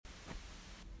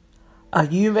Are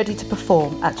you ready to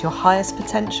perform at your highest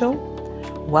potential?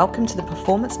 Welcome to the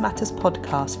Performance Matters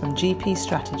podcast from GP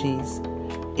Strategies.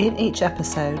 In each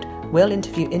episode, we'll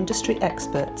interview industry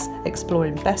experts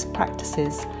exploring best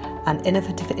practices and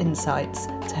innovative insights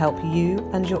to help you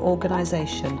and your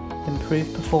organisation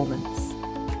improve performance.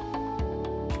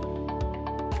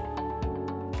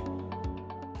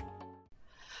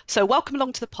 So welcome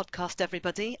along to the podcast,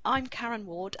 everybody. I'm Karen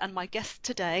Ward, and my guests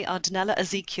today are Donella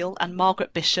Ezekiel and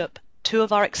Margaret Bishop, two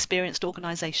of our experienced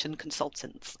organisation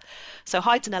consultants. So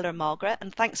hi Donella and Margaret,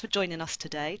 and thanks for joining us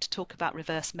today to talk about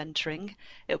reverse mentoring.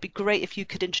 It would be great if you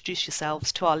could introduce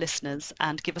yourselves to our listeners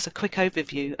and give us a quick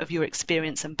overview of your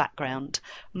experience and background.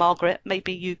 Margaret,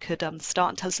 maybe you could start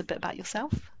and tell us a bit about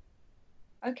yourself.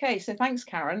 Okay, so thanks,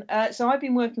 Karen. So I've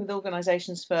been working with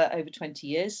organisations for over 20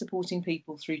 years, supporting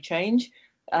people through change,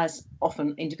 as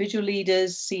often individual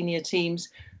leaders, senior teams,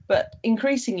 but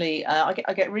increasingly I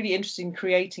get really interested in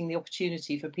creating the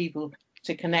opportunity for people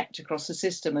to connect across the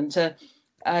system and to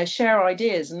share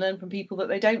ideas and learn from people that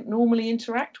they don't normally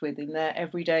interact with in their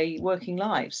everyday working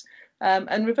lives.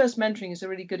 And reverse mentoring is a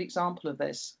really good example of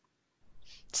this.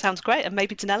 Sounds great. And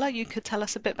maybe Donella, you could tell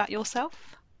us a bit about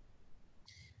yourself.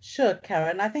 Sure,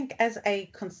 Karen. I think as a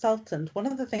consultant, one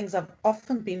of the things I've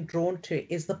often been drawn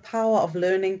to is the power of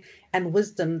learning and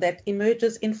wisdom that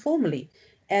emerges informally.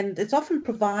 And it's often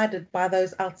provided by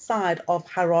those outside of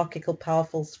hierarchical,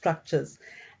 powerful structures,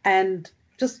 and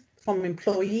just from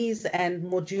employees and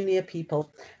more junior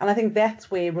people. And I think that's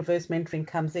where reverse mentoring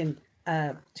comes in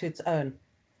to its own.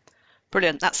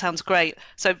 Brilliant. That sounds great.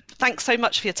 So thanks so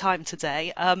much for your time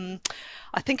today.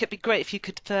 I think it'd be great if you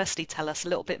could firstly tell us a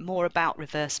little bit more about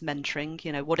reverse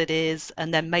mentoring, what it is,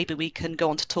 and then maybe we can go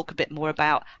on to talk a bit more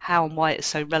about how and why it's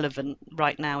so relevant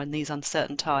right now in these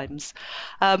uncertain times.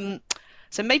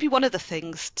 So maybe one of the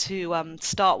things to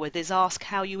start with is ask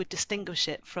how you would distinguish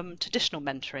it from traditional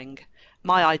mentoring.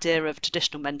 My idea of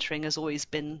traditional mentoring has always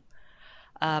been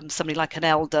somebody like an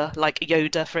elder, like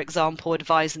Yoda, for example,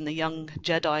 advising the young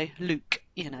Jedi Luke,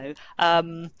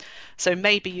 So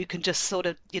maybe you can just sort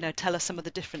of, tell us some of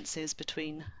the differences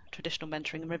between traditional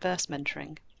mentoring and reverse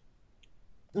mentoring.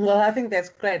 Well, I think that's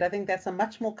great. I think that's a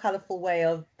much more colorful way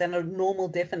than a normal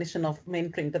definition of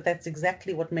mentoring, but that's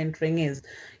exactly what mentoring is.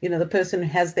 The person who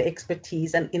has the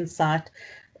expertise and insight,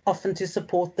 often to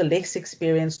support the less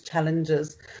experienced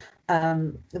challenges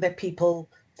that people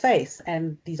face,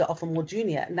 and these are often more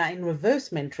junior. Now, in reverse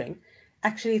mentoring,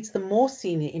 actually, it's the more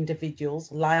senior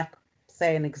individuals, like,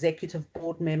 say, an executive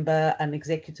board member, an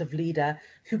executive leader,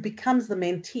 who becomes the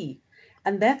mentee.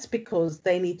 And that's because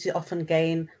they need to often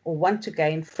gain or want to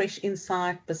gain fresh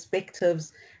insight,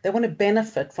 perspectives. They want to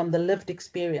benefit from the lived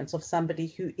experience of somebody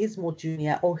who is more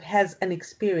junior or has an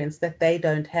experience that they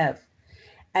don't have.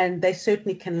 And they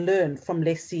certainly can learn from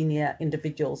less senior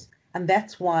individuals. And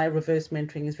that's why reverse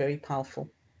mentoring is very powerful.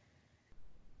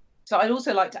 So I'd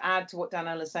also like to add to what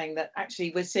Donella is saying, that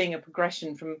actually we're seeing a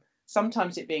progression from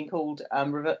sometimes it being called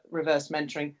reverse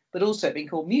mentoring, but also it being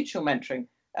called mutual mentoring.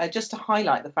 Just to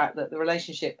highlight the fact that the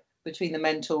relationship between the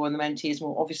mentor and the mentee is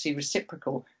more obviously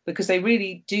reciprocal, because they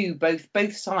really do,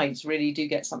 both sides really do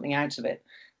get something out of it.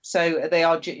 So they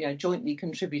are jointly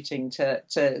contributing to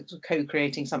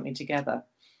co-creating something together.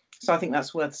 So I think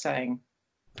that's worth saying.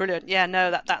 Brilliant. Yeah,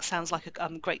 no, that sounds like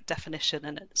a great definition,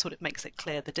 and it sort of makes it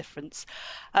clear the difference.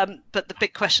 But the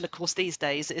big question, of course, these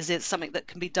days is it something that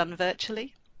can be done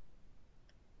virtually?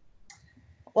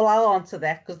 Well, I'll answer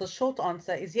that, because the short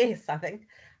answer is yes, I think.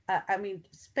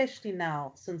 Especially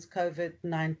now, since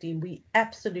COVID-19, we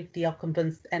absolutely are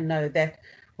convinced and know that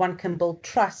one can build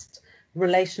trust,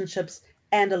 relationships,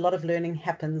 and a lot of learning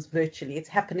happens virtually. It's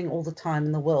happening all the time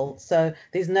in the world. So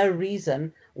there's no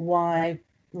reason why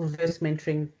reverse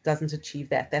mentoring doesn't achieve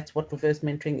that. That's what reverse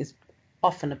mentoring is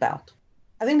often about.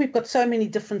 I think we've got so many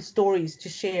different stories to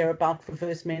share about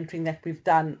reverse mentoring that we've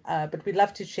done, but we'd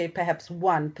love to share perhaps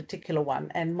one particular one.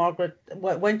 And Margaret,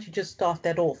 won't you just start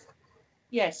that off?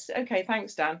 Yes. Okay.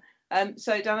 Thanks, Dan.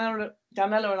 So Donella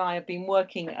and I have been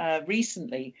working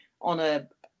recently on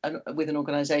with an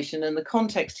organisation, and the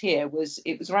context here was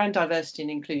around diversity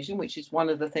and inclusion, which is one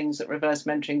of the things that reverse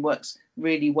mentoring works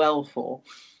really well for.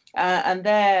 And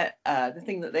the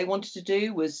thing that they wanted to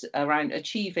do was around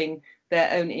achieving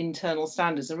their own internal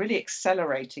standards and really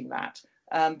accelerating that,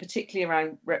 particularly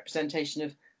around representation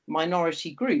of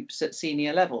minority groups at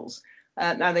senior levels.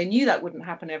 Now, they knew that wouldn't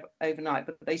happen overnight,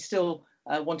 but they still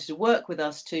wanted to work with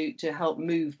us to help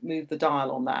move the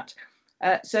dial on that.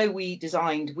 So we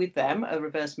designed with them a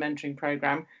reverse mentoring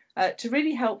program to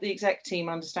really help the exec team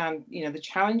understand, the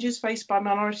challenges faced by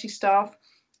minority staff,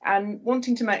 and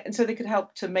wanting to make, and so they could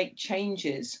help to make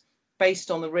changes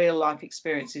based on the real life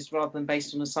experiences rather than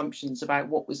based on assumptions about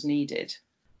what was needed.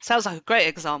 Sounds like a great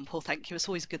example. Thank you. It's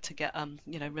always good to get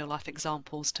real life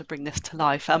examples to bring this to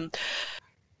life.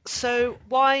 So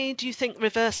why do you think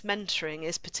reverse mentoring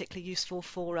is particularly useful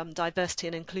for diversity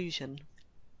and inclusion?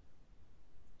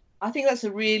 I think that's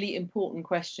a really important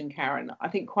question, Karen. I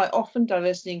think quite often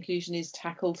diversity and inclusion is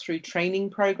tackled through training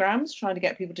programs, trying to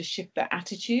get people to shift their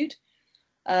attitude.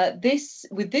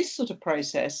 With this sort of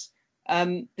process,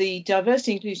 the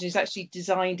diversity inclusion is actually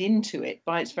designed into it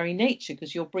by its very nature,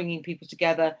 because you're bringing people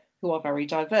together who are very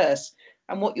diverse.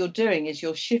 And what you're doing is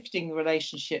you're shifting the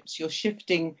relationships,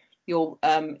 you're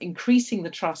increasing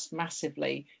the trust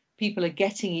massively. People are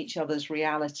getting each other's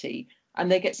reality,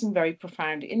 and they get some very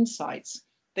profound insights.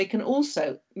 They can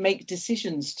also make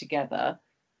decisions together.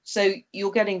 So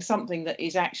you're getting something that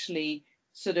is actually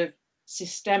sort of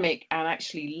systemic and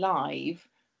actually live,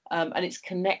 and it's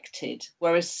connected.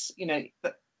 Whereas,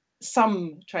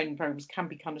 some training programs can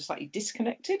be kind of slightly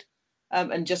disconnected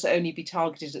and just only be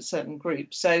targeted at certain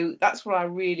groups. So that's why I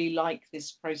really like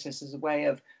this process as a way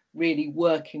of really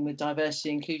working with diversity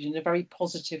and inclusion in a very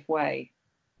positive way.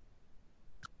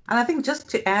 And I think just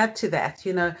to add to that,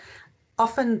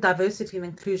 often diversity and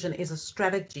inclusion is a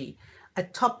strategy, a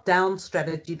top-down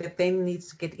strategy that then needs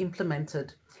to get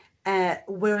implemented.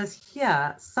 Whereas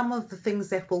here, some of the things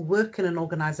that will work in an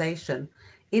organization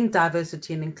in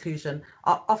diversity and inclusion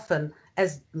are often,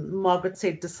 as Margaret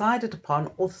said, decided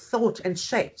upon or thought and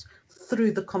shaped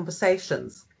through the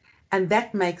conversations. And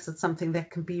that makes it something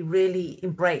that can be really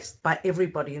embraced by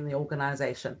everybody in the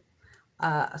organization.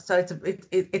 So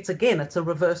it's a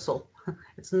reversal.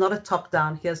 It's not a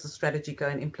top-down, here's the strategy, go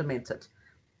and implement it.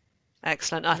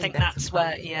 Excellent. I think that's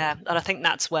where, and I think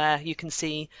that's where you can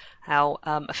see how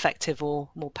effective or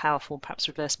more powerful perhaps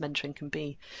reverse mentoring can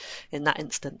be in that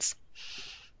instance.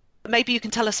 Maybe you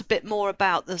can tell us a bit more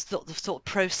about the sort of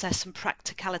process and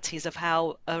practicalities of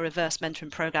how a reverse mentoring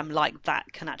program like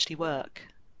that can actually work.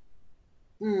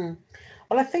 Well,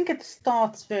 I think it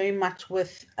starts very much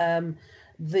with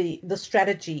the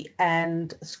strategy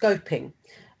and scoping.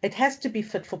 It has to be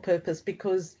fit for purpose,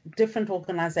 because different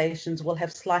organizations will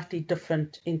have slightly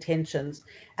different intentions.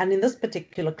 And in this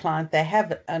particular client, they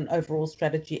have an overall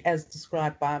strategy as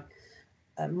described by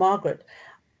Margaret.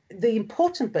 The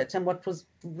important bit, and what was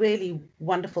really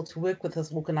wonderful to work with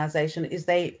this organization, is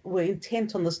they were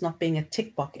intent on this not being a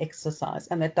tick box exercise,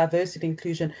 and that diversity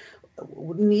inclusion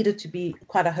needed to be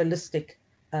quite a holistic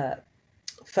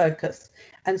focus.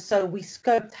 And so we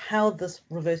scoped how this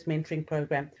reverse mentoring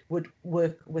program would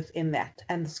work within that,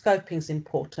 and the scoping is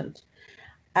important.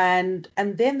 And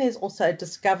then there's also a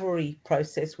discovery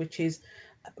process, which is,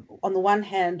 on the one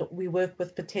hand, we work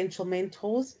with potential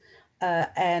mentors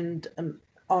and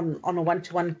on a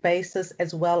one-to-one basis,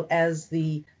 as well as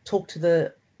the talk to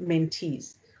the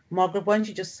mentees. Margaret, why don't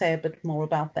you just say a bit more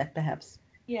about that, perhaps?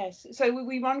 Yes, so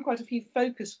we run quite a few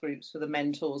focus groups for the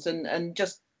mentors, and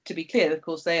just to be clear, of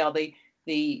course, they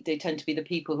tend to be the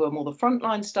people who are more the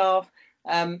frontline staff,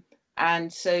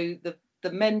 and so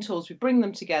the mentors, we bring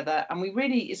them together, and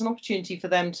it's an opportunity for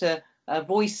them to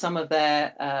voice some of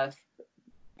their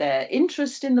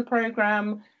interest in the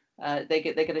program. They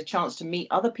get a chance to meet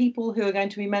other people who are going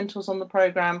to be mentors on the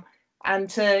program, and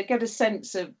to get a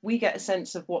sense of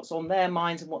what's on their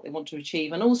minds and what they want to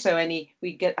achieve, and also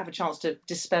have a chance to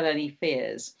dispel any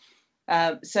fears.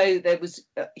 So there was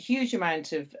a huge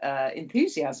amount of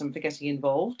enthusiasm for getting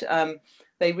involved.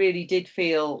 They really did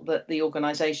feel that the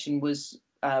organisation was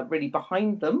really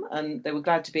behind them, and they were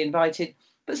glad to be invited.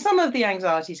 But some of the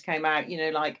anxieties came out,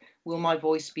 like, will my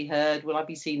voice be heard? Will I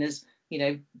be seen as,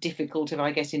 difficult if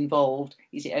I get involved?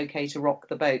 Is it okay to rock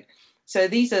the boat? So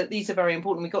these are very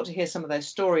important. We got to hear some of their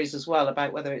stories as well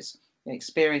about whether it's an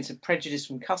experience of prejudice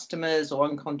from customers or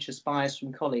unconscious bias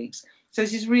from colleagues. So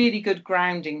this is really good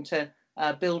grounding to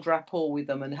build rapport with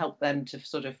them and help them to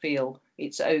sort of feel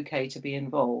it's okay to be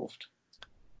involved.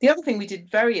 The other thing we did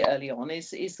very early on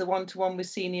is the one-to-one with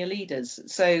senior leaders.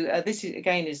 So this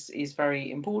is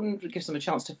very important. It gives them a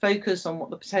chance to focus on what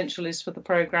the potential is for the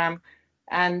programme.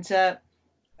 And,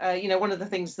 one of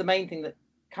the main thing that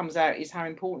comes out is how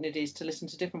important it is to listen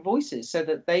to different voices, so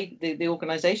that the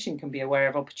organisation can be aware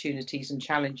of opportunities and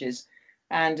challenges.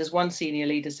 And as one senior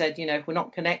leader said, if we're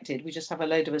not connected, we just have a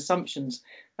load of assumptions,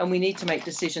 and we need to make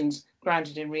decisions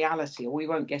grounded in reality, or we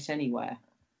won't get anywhere.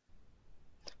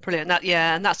 Brilliant.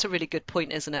 And that's a really good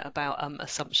point, isn't it, about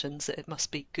assumptions. It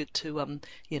must be good to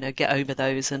get over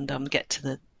those and get to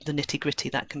the nitty-gritty.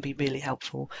 That can be really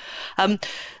helpful.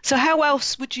 So how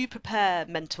else would you prepare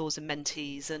mentors and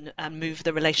mentees and move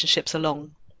the relationships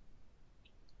along?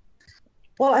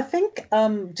 Well, I think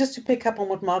just to pick up on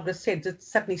what Margaret said, it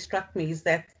suddenly struck me is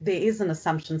that there is an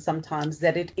assumption sometimes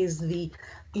that it is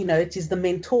it is the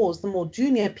mentors, the more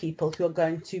junior people who are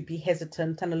going to be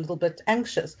hesitant and a little bit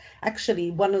anxious. Actually,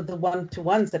 one of the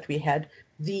one-to-ones that we had,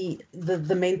 the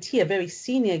mentee, a very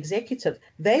senior executive,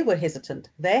 they were hesitant,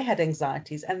 they had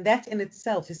anxieties, and that in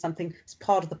itself is something, it's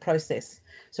part of the process.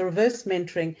 So reverse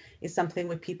mentoring is something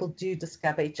where people do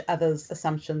discover each other's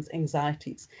assumptions,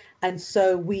 anxieties. And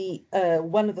so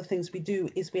one of the things we do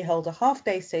is we hold a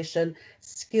half-day session,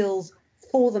 skills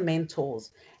for the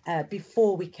mentors,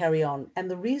 before we carry on. And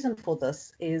the reason for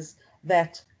this is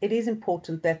that it is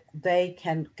important that they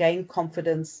can gain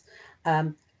confidence,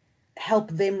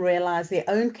 help them realize their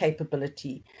own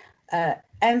capability,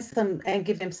 and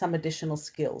give them some additional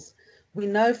skills. We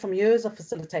know from years of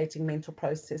facilitating mentor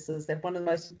processes that one of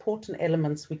the most important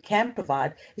elements we can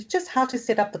provide is just how to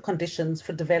set up the conditions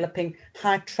for developing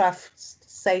high trust,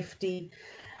 safety,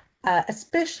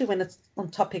 especially when it's on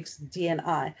topics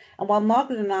D&I. And while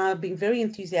Margaret and I are being very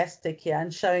enthusiastic here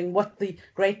and showing what the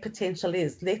great potential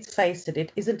is, let's face it,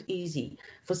 it isn't easy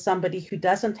for somebody who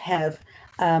doesn't have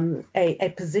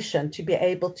a position to be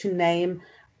able to name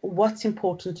what's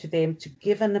important to them, to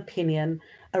give an opinion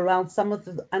around some of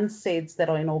the unsaids that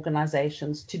are in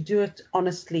organizations, to do it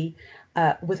honestly,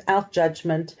 without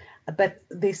judgment, but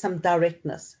there's some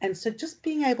directness. And so just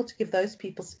being able to give those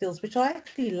people skills, which are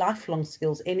actually lifelong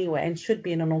skills anyway, and should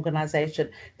be in an organization,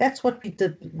 that's what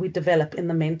we develop in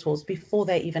the mentors before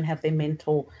they even have their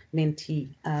mentor-mentee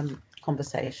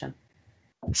conversation.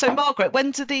 So Margaret,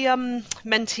 when do the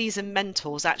mentees and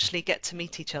mentors actually get to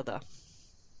meet each other?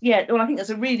 Yeah, well, I think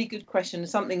that's a really good question,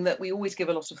 something that we always give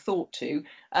a lot of thought to.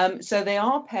 So they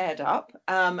are paired up,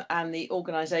 and the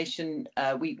organisation,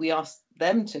 we ask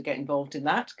them to get involved in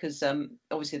that because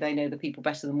obviously they know the people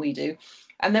better than we do.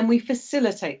 And then we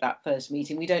facilitate that first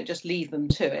meeting. We don't just leave them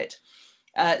to it.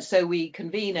 So we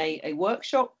convene a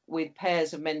workshop with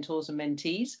pairs of mentors and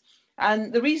mentees.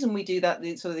 And the reason we do that,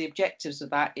 sort of the objectives of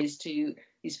that is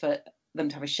for them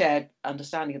to have a shared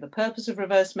understanding of the purpose of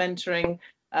reverse mentoring,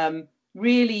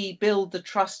 really build the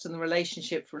trust and the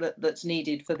relationship that's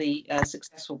needed for the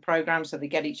successful program, so they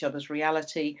get each other's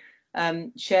reality,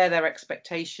 share their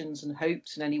expectations and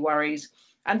hopes and any worries,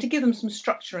 and to give them some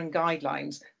structure and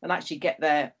guidelines and actually get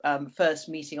their first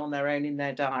meeting on their own in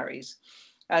their diaries.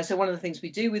 So one of the things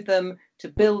we do with them to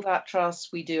build that trust,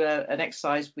 we do an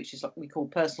exercise which is what we call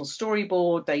personal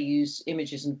storyboard. They use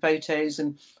images and photos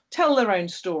and tell their own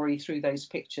story through those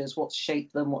pictures, what's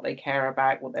shaped them, what they care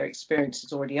about, what their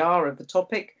experiences already are of the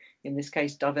topic, in this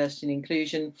case, diversity and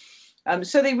inclusion.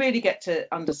 So they really get to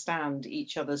understand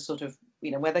each other's sort of,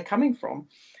 where they're coming from.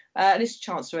 And it's a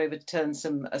chance to overturn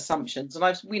some assumptions.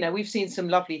 And we've seen some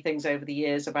lovely things over the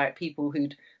years about people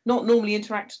who'd not normally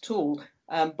interact at all,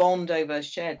 bond over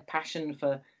shared passion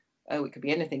for, it could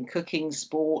be anything, cooking,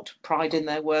 sport, pride in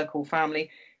their work or family,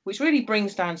 which really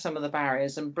brings down some of the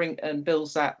barriers and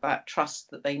builds that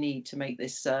trust that they need to make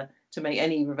this to make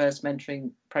any reverse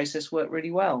mentoring process work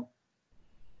really well.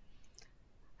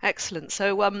 Excellent.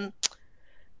 So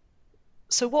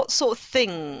what sort of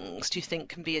things do you think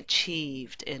can be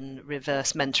achieved in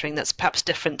reverse mentoring that's perhaps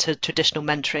different to traditional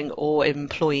mentoring or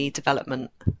employee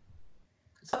development?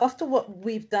 So after what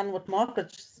we've done, what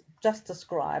Margaret just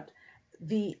described,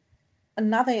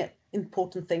 another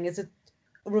important thing is that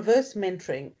reverse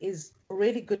mentoring is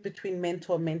really good between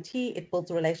mentor and mentee. It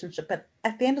builds a relationship, but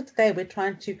at the end of the day, we're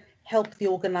trying to help the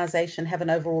organization have an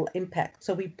overall impact.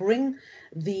 So we bring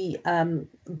the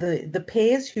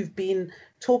pairs who've been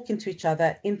talking to each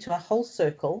other into a whole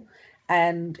circle.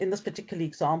 And in this particular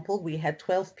example, we had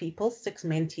 12 people, 6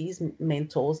 mentees,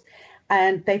 mentors,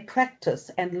 and they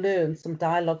practice and learn some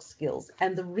dialogue skills.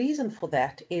 And the reason for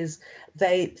that is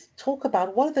they talk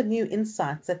about what are the new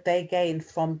insights that they gained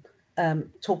from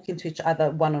talking to each other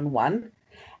one-on-one.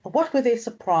 What were their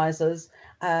surprises?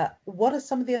 What are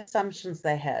some of the assumptions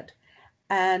they had?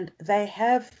 And they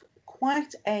have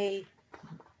quite a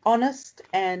honest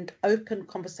and open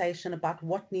conversation about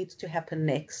what needs to happen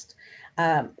next.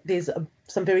 There's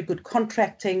some very good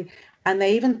contracting, and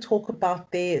they even talk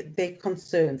about their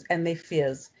concerns and their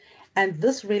fears. And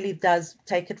this really does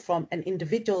take it from an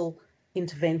individual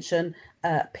intervention,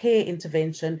 peer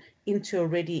intervention, into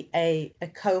already a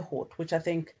cohort, which I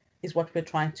think is what we're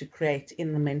trying to create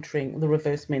in the mentoring, the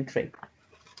reverse mentoring.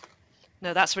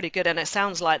 No, that's really good. And it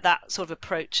sounds like that sort of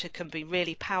approach, it can be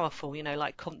really powerful,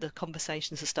 like the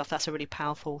conversations and stuff. That's a really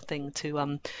powerful thing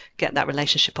to get that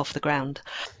relationship off the ground.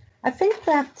 I think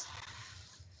that,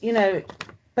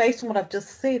 based on what I've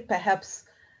just said, perhaps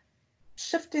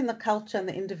shifting the culture and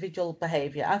the individual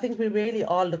behavior, I think we really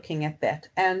are looking at that.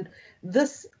 And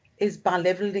this is by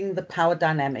leveling the power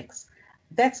dynamics.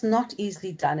 That's not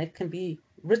easily done. It can be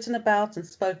written about and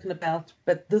spoken about,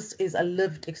 but this is a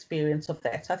lived experience of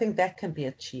that. So I think that can be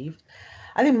achieved.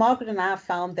 I think Margaret and I have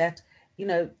found that,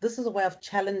 this is a way of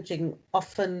challenging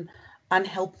often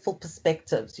unhelpful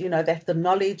perspectives, that the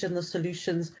knowledge and the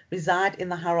solutions reside in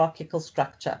the hierarchical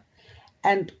structure.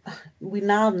 And we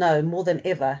now know more than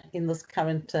ever in this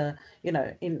current,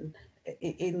 in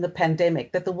the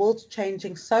pandemic, that the world's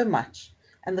changing so much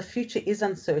and the future is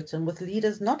uncertain, with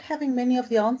leaders not having many of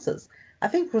the answers. I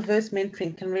think reverse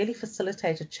mentoring can really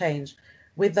facilitate a change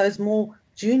where those more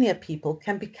junior people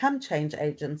can become change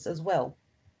agents as well.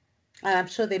 And I'm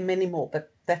sure there are many more,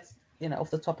 but that's,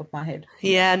 off the top of my head.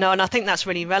 Yeah, no, and I think that's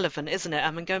really relevant, isn't it? I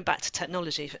mean, going back to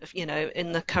technology,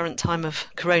 in the current time of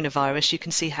coronavirus, you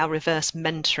can see how reverse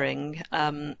mentoring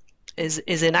is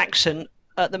in action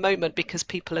at the moment, because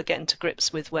people are getting to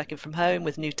grips with working from home,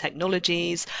 with new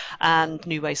technologies and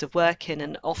new ways of working,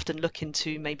 and often looking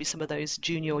to maybe some of those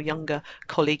junior or younger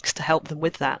colleagues to help them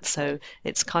with that. So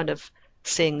it's kind of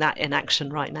seeing that in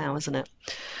action right now, isn't it?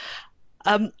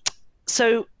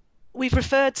 So we've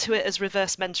referred to it as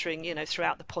reverse mentoring,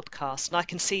 throughout the podcast, and I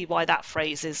can see why that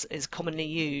phrase is commonly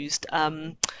used.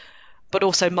 But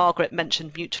also Margaret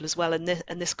mentioned mutual as well in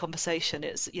this conversation.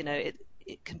 It's,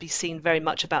 it can be seen very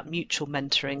much about mutual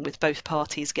mentoring, with both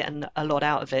parties getting a lot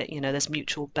out of it. There's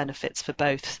mutual benefits for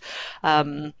both.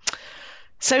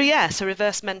 So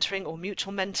reverse mentoring or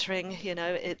mutual mentoring,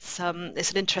 it's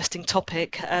an interesting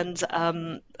topic, and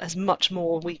there's much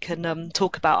more we can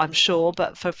talk about, I'm sure,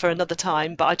 but for another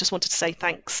time. But I just wanted to say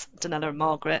thanks, Donella and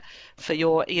Margaret, for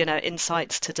your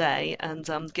insights today,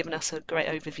 and giving us a great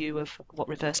overview of what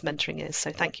reverse mentoring is.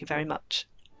 So thank you very much.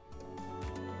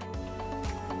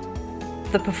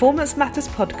 The Performance Matters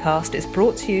podcast is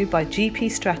brought to you by GP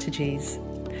Strategies.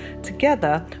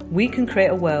 Together, we can create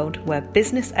a world where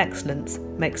business excellence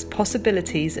makes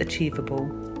possibilities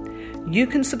achievable. You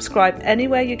can subscribe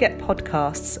anywhere you get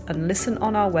podcasts and listen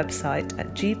on our website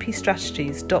at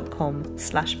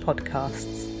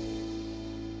gpstrategies.com/podcasts.